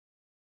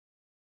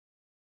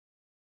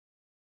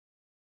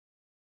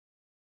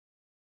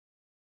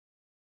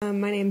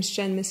My name's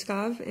Jen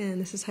Miskov, and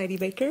this is Heidi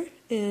Baker,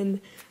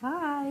 and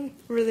hi.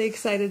 Really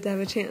excited to have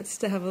a chance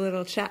to have a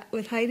little chat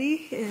with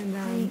Heidi, and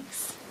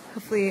Thanks.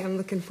 Hopefully I'm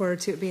looking forward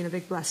to it being a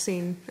big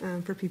blessing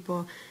for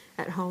people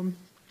at home.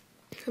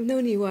 I've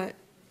known you, what,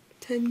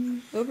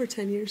 over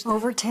 10 years now?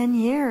 Over 10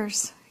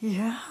 years,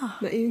 yeah.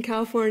 Met you in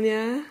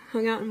California,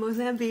 hung out in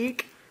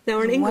Mozambique, now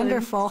we're in England.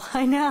 Wonderful,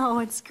 I know,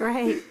 it's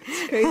great.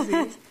 It's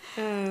crazy.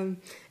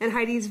 And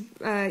Heidi's,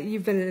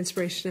 you've been an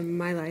inspiration in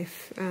my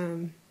life.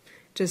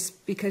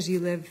 Just because you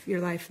live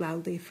your life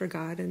loudly for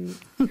God and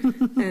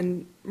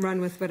and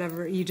run with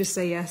whatever. You just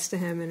say yes to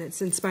Him, and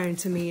it's inspiring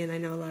to me, and I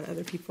know a lot of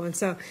other people. And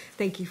so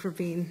thank you for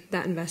being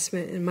that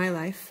investment in my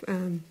life.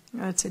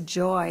 It's a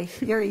joy.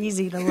 You're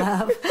easy to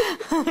love.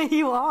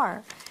 You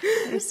are.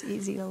 You're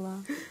easy to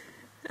love.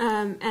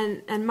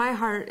 And my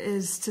heart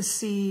is to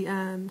see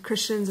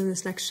Christians in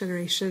this next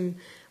generation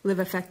live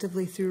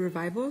effectively through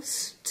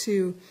revivals,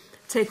 to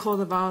take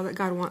hold of all that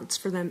God wants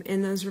for them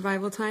in those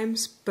revival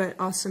times, but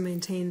also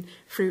maintain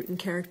fruit and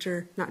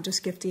character, not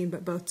just gifting,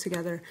 but both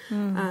together.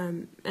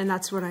 And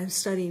that's what I'm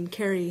studying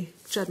Carrie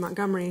Judd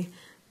Montgomery,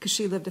 because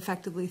she lived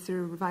effectively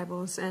through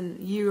revivals,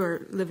 and you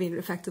are living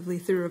effectively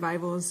through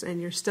revivals,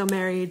 and you're still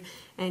married,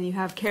 and you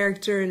have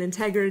character and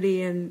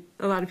integrity, and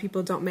a lot of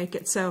people don't make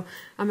it. So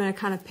I'm going to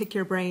kind of pick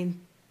your brain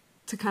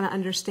to kind of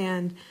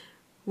understand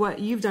what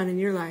you've done in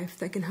your life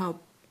that can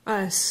help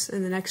us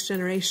in the next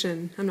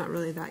generation. I'm not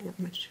really that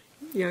much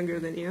younger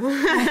than you.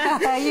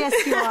 Yes,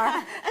 you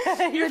are.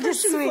 You're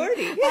just sweet.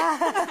 40.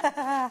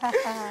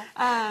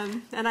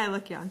 And I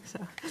look young,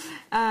 so.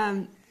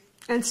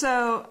 And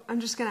so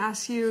I'm just going to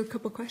ask you a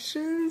couple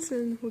questions,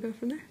 and we'll go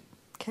from there.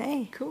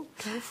 Okay. Cool.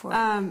 Go for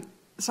it.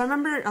 So I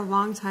remember a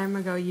long time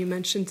ago you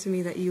mentioned to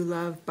me that you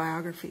love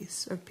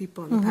biographies of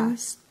people in the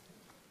past.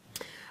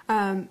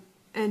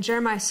 And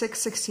Jeremiah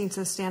 6:16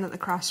 says, "Stand at the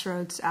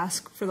crossroads,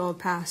 ask for the old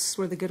paths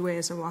where the good way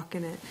is, and walk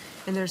in it."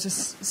 And there's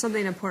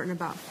something important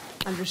about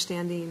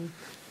understanding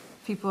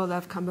people that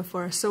have come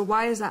before us. So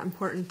why is that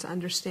important to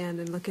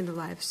understand and look into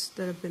lives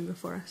that have been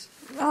before us?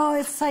 Oh,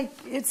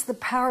 it's the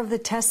power of the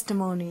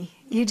testimony.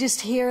 You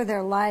just hear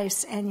their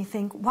lives and you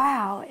think,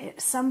 wow,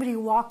 somebody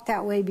walked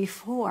that way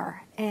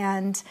before,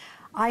 and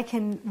I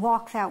can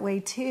walk that way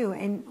too.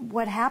 And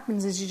what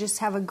happens is you just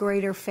have a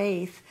greater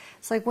faith.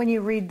 It's like when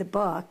you read the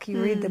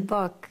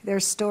book,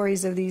 there's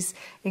stories of these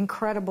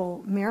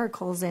incredible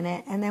miracles in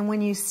it. And then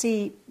when you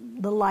see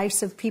the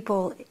lives of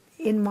people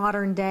in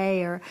modern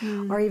day or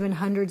even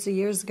hundreds of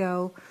years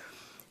ago,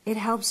 it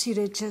helps you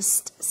to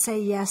just say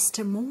yes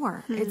to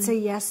more. It's a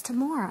yes to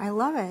more. I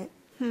love it.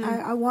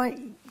 I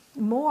want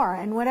more.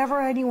 And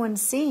whatever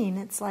anyone's seen,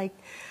 it's like,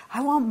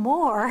 I want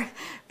more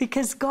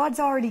because God's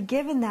already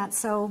given that,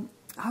 so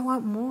I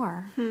want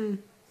more.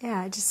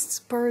 Yeah, it just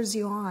spurs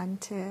you on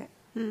to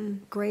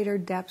greater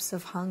depths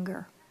of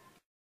hunger.